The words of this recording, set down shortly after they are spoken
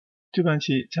这盘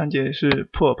棋讲解是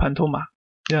破盘头马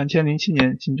，2007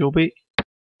年锦州杯，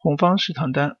红方是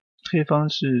唐丹，黑方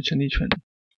是陈丽淳，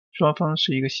双方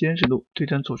是一个先手路对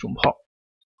战左中炮。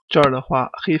这儿的话，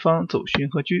黑方走巡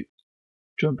和车，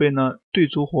准备呢对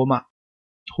卒活马，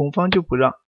红方就不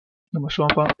让，那么双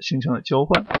方形成了交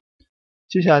换。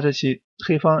接下来这棋，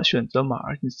黑方选择马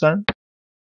2进3，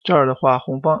这儿的话，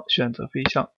红方选择飞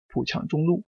象补强中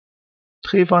路，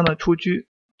黑方呢出车，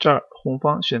这儿红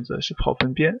方选择是炮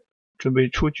分边，准备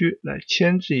出车来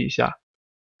牵制一下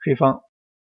黑方。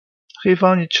黑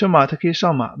方你吃马，它可以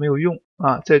上马没有用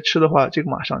啊，再吃的话这个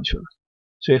马上去了，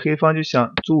所以黑方就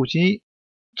想卒5进1，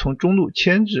从中路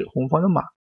牵制红方的马，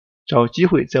找机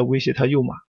会再威胁他右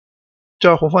马。这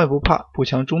儿红方也不怕，补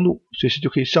强中路，随时就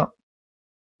可以上。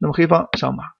那么黑方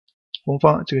上马，红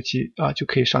方这个棋就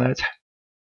可以上来踩。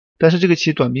但是这个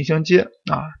棋短兵相接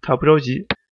他不着急，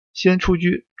先出车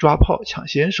抓炮抢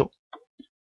先手。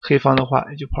黑方的话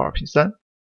也就炮2平3，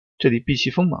这里避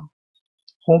其锋芒。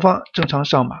红方正常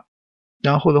上马，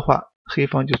然后的话黑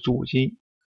方就卒5进1，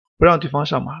不让对方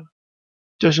上马了。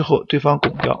这时候对方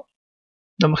拱掉，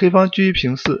那么黑方车1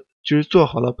平4，就是做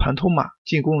好了盘头马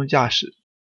进攻的架势。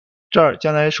这儿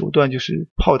将来手段就是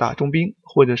炮打中兵，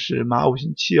或者是马5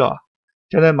进7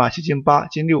将来马7进8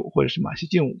进6，或者是马7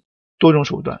进5，多种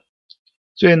手段。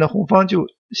所以呢，红方就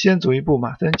先走一步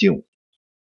马3进5，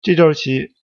这招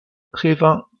棋黑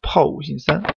方炮5进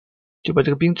3，就把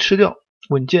这个兵吃掉，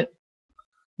稳健。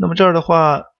那么这儿的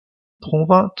话，红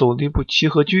方走了一步棋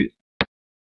和车，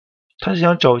他是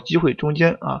想找机会中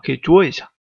间可以捉一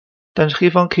下，但是黑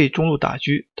方可以中路打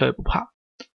车，他也不怕，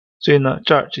所以呢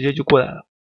这儿直接就过来了。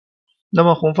那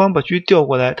么红方把车调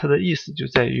过来，他的意思就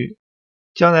在于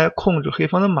将来控制黑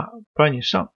方的马，不让你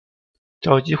上，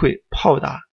找机会炮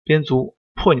打边卒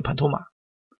破你盘头马。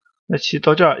那棋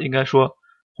到这儿应该说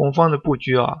红方的布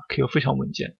局可以非常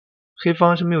稳健，黑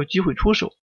方是没有机会出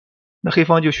手，那黑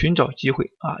方就寻找机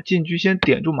会进车先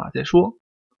点住马再说。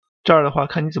这儿的话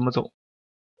看你怎么走，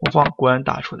红方果然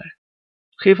打出来。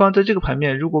黑方在这个盘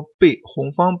面如果被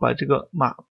红方把这个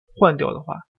马换掉的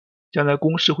话，将来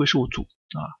攻势会受阻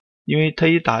因为他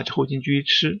一打之后进车一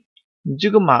吃，你这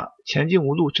个马前进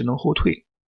无路，只能后退，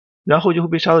然后就会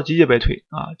被杀到节节败退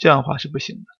这样的话是不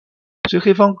行的。所以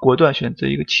黑方果断选择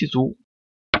一个弃卒，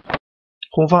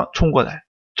红方冲过来，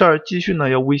这儿继续呢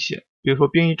要威胁，比如说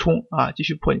兵一冲继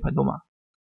续破你盘头马。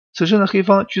此时呢黑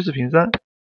方车4平3，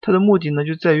他的目的呢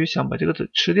就在于想把这个子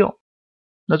吃掉。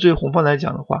那对于红方来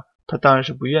讲的话，他当然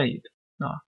是不愿意的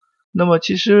那么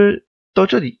其实到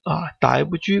这里打一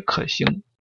步车可行，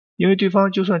因为对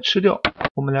方就算吃掉，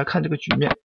我们来看这个局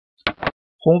面，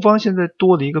红方现在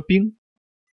多了一个兵，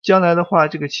将来的话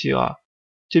这个棋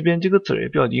这边这个子也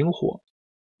比较灵活。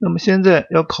那么现在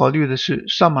要考虑的是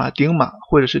上马顶马，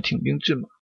或者是挺兵制马，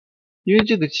因为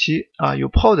这个棋有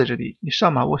炮在这里，你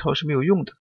上马卧槽是没有用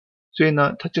的，所以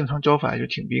呢他正常招法也就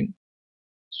挺兵。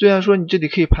虽然说你这里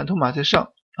可以盘头马再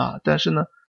上但是呢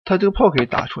他这个炮可以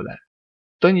打出来，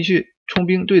等你去冲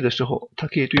兵对的时候，他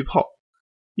可以对炮，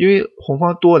因为红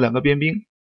方多了2个边兵，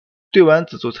对完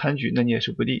子走残局，那你也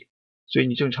是不利，所以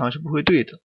你正常是不会对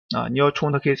的你要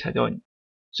冲他可以踩掉你。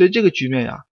所以这个局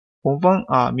面红方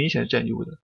明显占优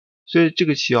的，所以这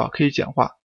个棋可以简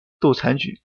化斗残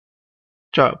局，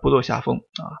这儿不落下风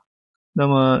那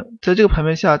么在这个盘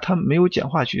面下，他没有简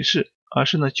化局势，而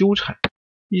是呢纠缠，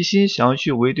一心想要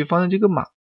去围对方的这个马，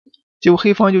结果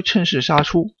黑方就趁势杀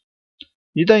出，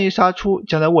一旦一杀出，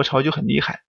将来卧槽就很厉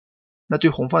害。那对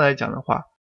红方来讲的话，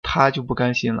他就不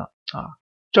甘心了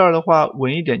这儿的话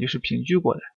稳一点就是平车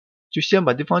过来，就先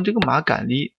把对方这个马赶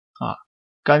离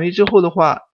赶离之后的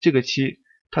话，这个棋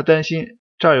他担心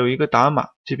这儿有一个打马，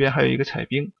这边还有一个踩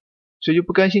兵，所以就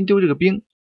不甘心丢这个兵，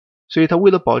所以他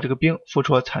为了保这个兵付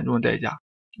出了惨重的代价。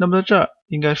那么在这儿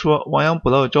应该说亡羊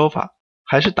补牢的招法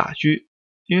还是打车，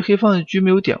因为黑方的车没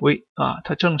有点位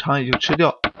他正常也就吃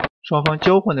掉，双方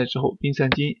交换了之后兵3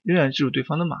进1，仍然制住对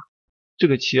方的马。这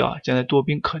个棋将来多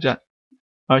兵可战，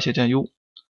而且占优。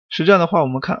实战的话我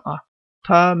们看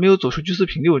他没有走出车4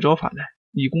平6招法来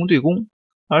以攻对攻，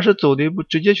而是走了一步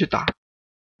直接去打。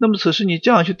那么此时你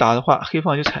这样去打的话，黑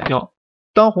方就踩掉，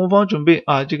当红方准备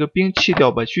这个兵弃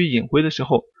掉把车引回的时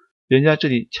候，人家这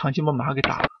里强行把马给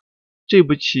打了，这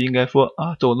步棋应该说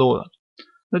走漏了。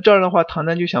那这儿的话唐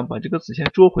丹就想把这个子先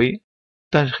捉回，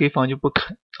但是黑方就不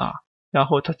肯然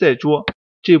后他再捉，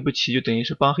这步棋就等于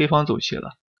是帮黑方走棋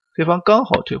了，黑方刚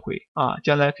好退回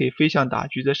将来可以飞象打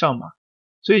车再上马。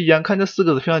所以眼看这4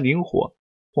个子非常灵活，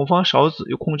红方少子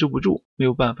又控制不住，没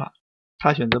有办法，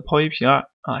他选择炮1平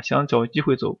2想找机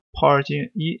会走炮2进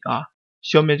1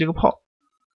消灭这个炮。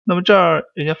那么这儿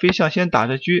人家飞象先打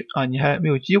着车你还没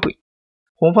有机会，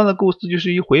红方的构思就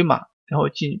是一回马然后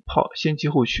进炮先击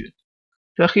后取。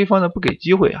但黑方呢不给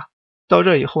机会啊，到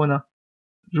这以后呢，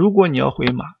如果你要回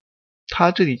马，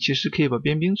他这里其实可以把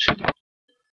边兵吃掉。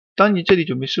当你这里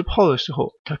准备吃炮的时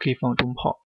候，他可以放中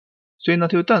炮，所以呢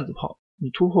他有担子炮，你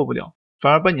突破不了，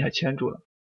反而把你还牵住了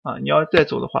啊！你要再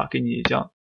走的话，给你一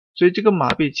将，所以这个马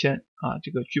被牵啊，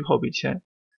这个车炮被牵，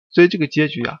所以这个结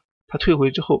局啊，他退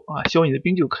回之后啊，消你的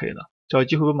兵就可以了，找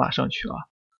机会把马上去啊，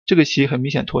这个棋很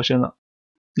明显脱身了，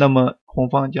那么红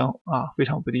方将非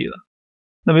常不利了。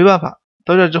那没办法，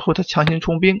到这之后他强行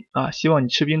冲兵啊，希望你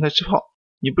吃兵他吃炮，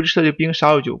你不吃他这兵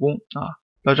杀入9攻啊，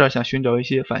到这儿想寻找一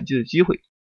些反击的机会。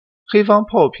黑方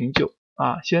炮平就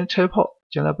啊，先拆炮，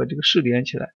将来把这个士连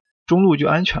起来，中路就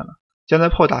安全了，将来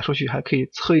炮打出去还可以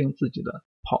策应自己的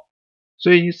炮，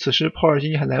所以你此时炮2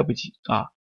进1还来不及啊。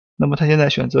那么他现在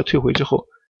选择退回之后，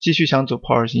继续想走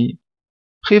炮2进1。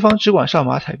黑方只管上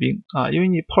马踩兵啊，因为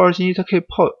你炮2进1他可以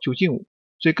炮9进5，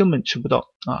所以根本吃不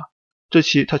到啊。这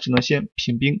棋他只能先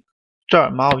平兵，这儿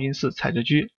马5进4踩着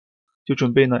车，就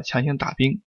准备呢强行打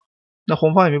兵。那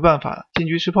红方也没办法了，进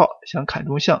车吃炮，想砍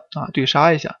中象啊，对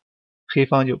杀一下。黑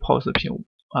方就炮4平5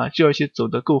啊，这儿棋走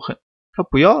得够狠，他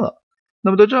不要了。那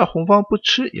么到这儿红方不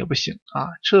吃也不行啊，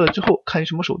吃了之后看你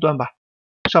什么手段吧。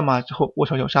上马之后卧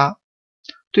槽小杀，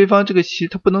对方这个棋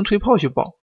他不能推炮去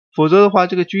保，否则的话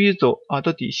这个车一走啊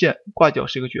到底线挂角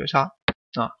是一个绝杀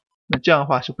啊，那这样的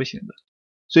话是不行的。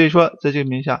所以说在这个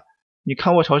名下，你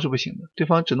看卧槽是不行的，对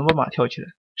方只能把马跳起来，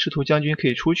试图将军可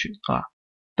以出去啊，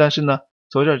但是呢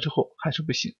走这儿之后还是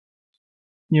不行。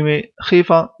因为黑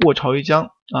方卧槽一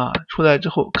将啊，出来之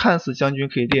后看似将军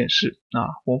可以练士啊，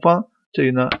红方这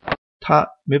里呢他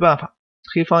没办法，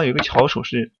黑方有一个巧手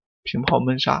是平炮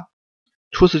闷杀，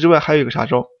除此之外还有一个杀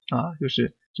招啊，就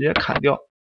是直接砍掉，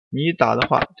你一打的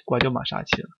话挂掉马杀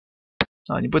棋了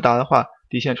啊，你不打的话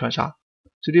底线穿杀，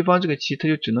所以对方这个棋他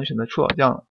就只能选择出老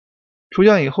将了。出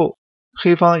将以后，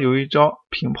黑方有一招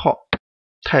平炮，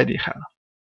太厉害了，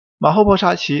马后炮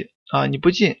杀棋啊，你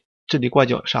不进这里挂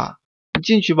角杀，你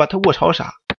进去吧他卧槽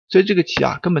杀，所以这个棋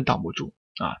啊根本挡不住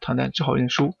啊，唐丹只好认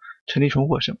输，陈丽淳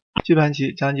获胜。这盘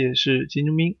棋讲解是金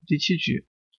中兵第7局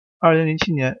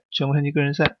，2007年全国象棋个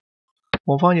人赛，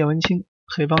我方閆文清，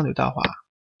黑方柳大华。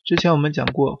之前我们讲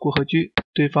过过河车，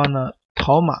对方呢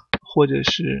逃马或者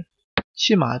是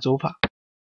弃马走法，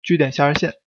车点下二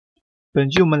线。本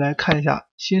局我们来看一下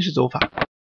新式走法，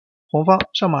红方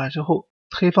上马之后，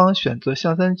黑方选择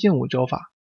象3进5招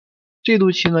法。这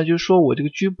路棋呢就是说我这个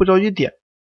车不着急点，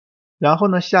然后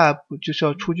呢下一步就是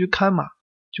要出车看马，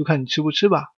就看你吃不吃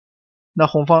吧。那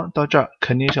红方到这儿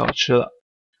肯定是要吃了。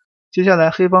接下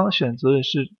来黑方选择的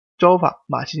是招法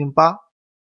马7进8，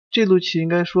这路棋应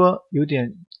该说有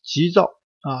点急躁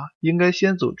啊，应该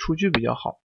先走出车比较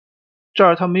好。这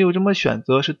儿他没有这么选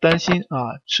择，是担心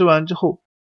啊吃完之后，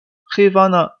黑方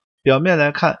呢表面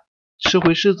来看吃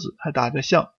回狮子还打着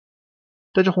象，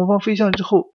但是红方飞象之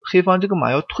后，黑方这个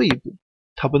马要退一步，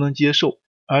他不能接受，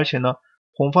而且呢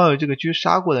红方有这个车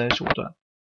杀过来的手段。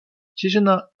其实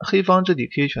呢黑方这里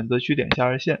可以选择车点下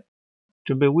二线，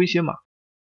准备威胁马。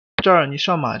这儿你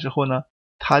上马之后呢，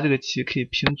他这个棋可以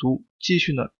平卒，继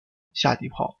续呢下底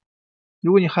炮。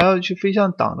如果你还要去飞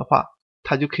象挡的话，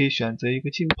他就可以选择一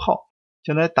个进炮，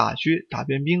将来打车打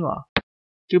边兵啊。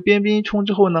这个边兵一冲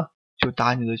之后呢，就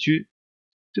打你的车。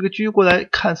这个车过来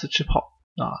看似吃炮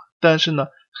啊，但是呢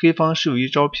黑方是有一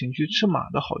招平车吃马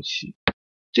的好棋。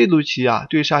这路棋啊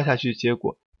对杀下去，结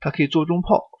果他可以做中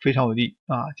炮，非常有利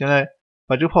啊。将来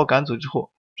把这个炮赶走之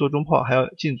后，做中炮还要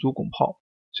进卒拱炮，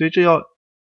所以这要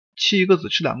弃一个子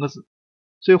吃2个子，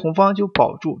所以红方就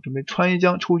保住，准备穿一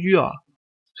将抽车啊。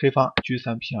黑方车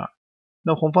3平2，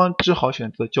那红方只好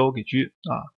选择交给车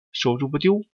啊，守住不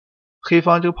丢。黑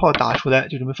方这个炮打出来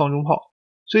就准备放中炮，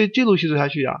所以这路棋走下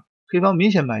去啊，黑方明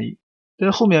显满意，但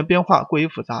是后面变化过于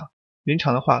复杂，临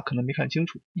场的话可能没看清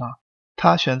楚啊。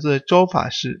他选择的招法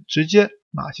是直接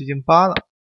马7进8了。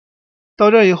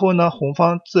到这以后呢，红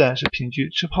方自然是平车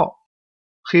吃炮，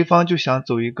黑方就想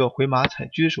走一个回马踩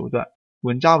车的手段，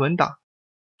稳扎稳打。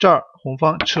这儿红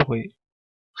方吃回，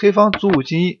黑方卒5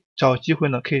进1，找机会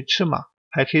呢可以吃马，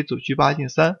还可以走车8进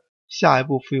3，下一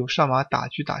步附有上马打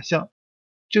车打象。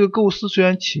这个构思虽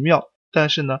然奇妙，但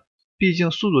是呢毕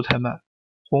竟速度太慢，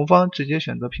红方直接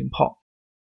选择平炮。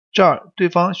这儿对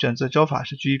方选择招法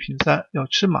是车1平3，要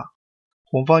吃马，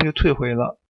红方就退回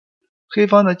了。黑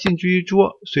方呢进车一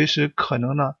捉，随时可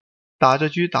能呢打着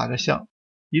车打着象，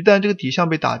一旦这个底象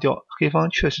被打掉，黑方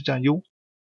确实占优。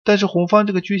但是红方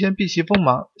这个车先避其锋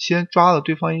芒，先抓了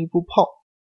对方一步炮，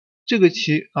这个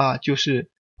棋啊就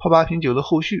是炮8平9的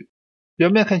后续。表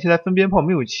面看起来分边炮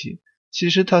没有棋，其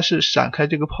实它是闪开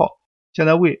这个炮，将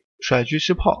来为甩车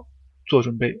吃炮做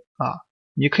准备啊。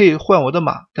你可以换我的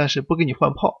马，但是不给你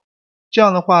换炮。这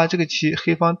样的话，这个棋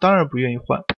黑方当然不愿意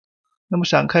换。那么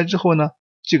闪开之后呢，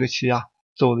这个棋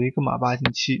走了一个马8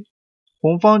进7，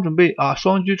红方准备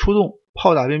双车出动，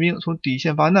炮打边兵，从底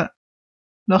线发难。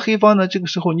那黑方呢，这个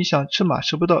时候你想吃马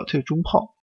吃不到，他有中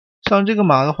炮。上这个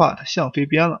马的话，他象飞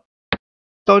边了。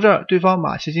到这儿，对方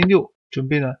马7进6，准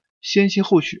备呢先行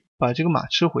后取，把这个马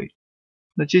吃回。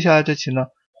那接下来这棋呢，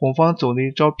红方走了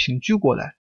一招平车过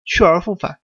来，去而复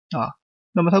返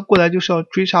那么他过来就是要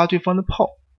追杀对方的炮。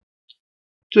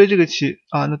所以这个棋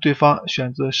那对方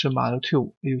选择是马的退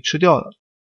伍，也就吃掉了。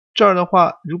这儿的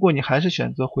话，如果你还是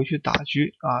选择回去打车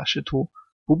试图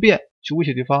不变去威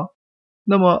胁对方，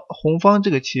那么红方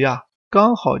这个棋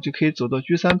刚好就可以走到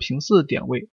车3平4的点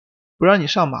位，不让你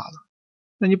上马了。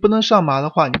那你不能上马的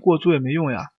话，你过卒也没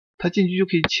用呀，他进车就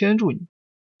可以牵住你。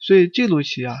所以这路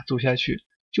棋走下去，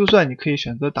就算你可以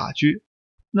选择打车，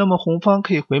那么红方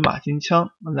可以回马金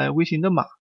枪来威胁你的马，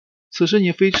此时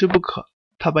你非吃不可，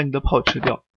他把你的炮吃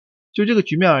掉。就这个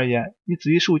局面而言，你仔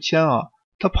细数签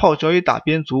他炮只要一打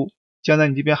边卒，将来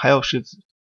你这边还有士子，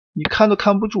你看都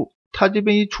看不住。他这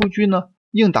边一出车呢，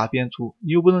硬打边卒，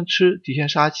你又不能吃底线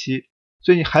杀棋，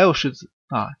所以你还有士子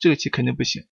这个棋肯定不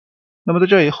行。那么在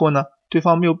这以后呢，对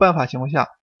方没有办法情况下，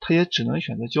他也只能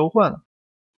选择交换了。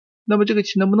那么这个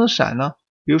棋能不能闪呢？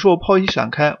比如说我炮一闪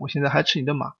开，我现在还吃你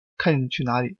的马，看你去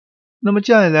哪里。那么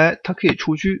这样一来，他可以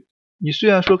出车，你虽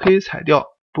然说可以踩掉，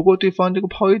不过对方这个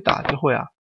炮一打之后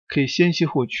可以先袭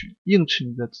后取，硬吃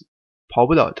你的子，跑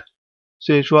不了的。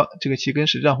所以说这个棋跟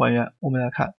实战还原，我们来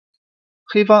看，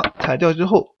黑方踩掉之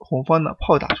后，红方呢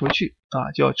炮打出去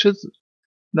就要吃子。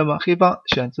那么黑方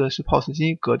选择是炮4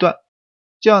进1隔断，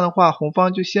这样的话红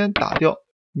方就先打掉，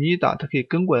你一打他可以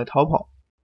跟过来逃跑。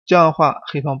这样的话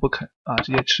黑方不肯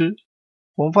直接吃，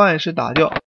红方也是打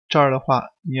掉，这儿的话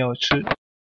你要吃，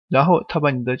然后他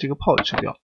把你的这个炮吃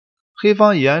掉。黑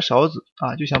方已然少子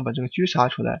就想把这个车杀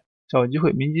出来，找机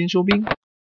会鸣金收兵。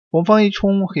红方一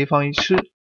冲，黑方一吃，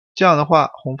这样的话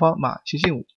红方马7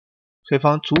进5，黑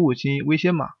方卒5进1威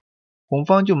胁马，红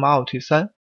方就马5退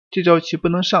3。这招棋不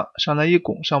能上来一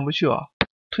拱上不去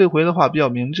退回的话比较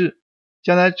明智，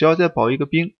将来只要再保一个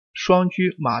兵，双车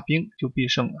马兵就必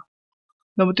胜了。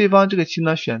那么对方这个棋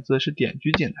呢，选择是点车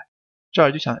进来，这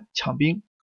儿就想抢兵，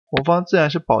红方自然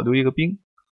是保留一个兵。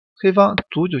黑方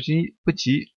卒9进1不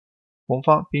急，红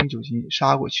方兵9进1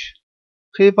杀过去。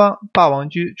黑方霸王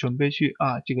车准备去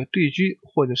这个对车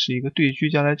或者是一个对车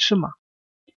将来吃马。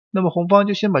那么红方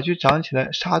就先把车长起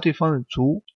来杀对方的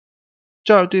卒。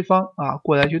这儿对方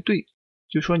过来去对，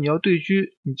就说你要对车，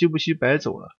你这步棋白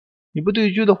走了。你不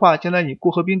对车的话，将来你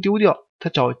过河兵丢掉，他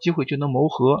找机会就能谋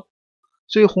和。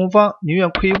所以红方宁愿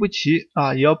亏一步棋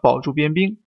也要保住边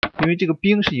兵，因为这个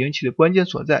兵是赢棋的关键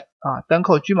所在单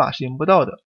靠车马是赢不到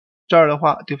的。这儿的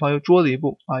话对方又捉了一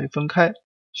步又分开，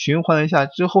循环了一下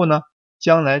之后呢，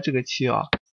将来这个棋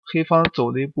黑方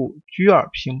走了一步车2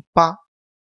平8。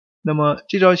那么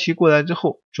这招棋过来之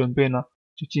后，准备呢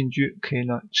就进车，可以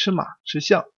呢吃马吃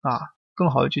象更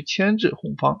好的去牵制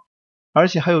红方，而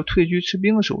且还有退车吃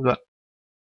兵的手段。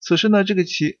此时呢这个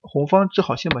棋红方只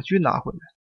好先把车拿回来，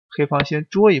黑方先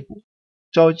捉一步，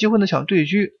找机会呢想对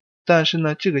车，但是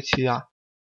呢这个棋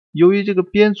由于这个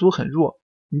边卒很弱，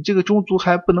你这个中卒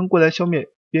还不能过来消灭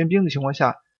边兵的情况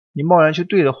下，你贸然去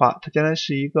对的话，它将来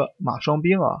是一个马双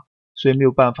兵所以没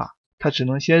有办法，他只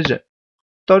能先忍。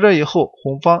到这以后，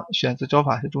红方选择招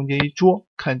法是中间一捉，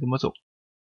看你怎么走。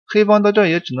黑方到这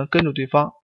也只能跟着对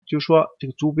方，就说这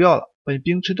个卒不要了，把你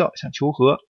兵吃掉，想求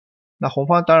和。那红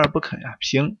方当然不肯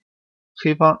平。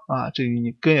黑方这里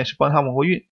你跟也是帮他往后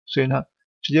运，所以呢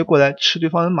直接过来吃对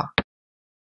方的马。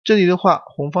这里的话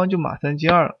红方就马3进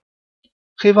2了。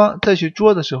黑方再去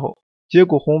捉的时候，结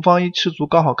果红方一吃卒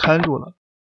刚好看住了。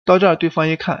到这儿对方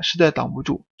一看实在挡不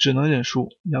住，只能认输，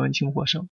閆文清获胜。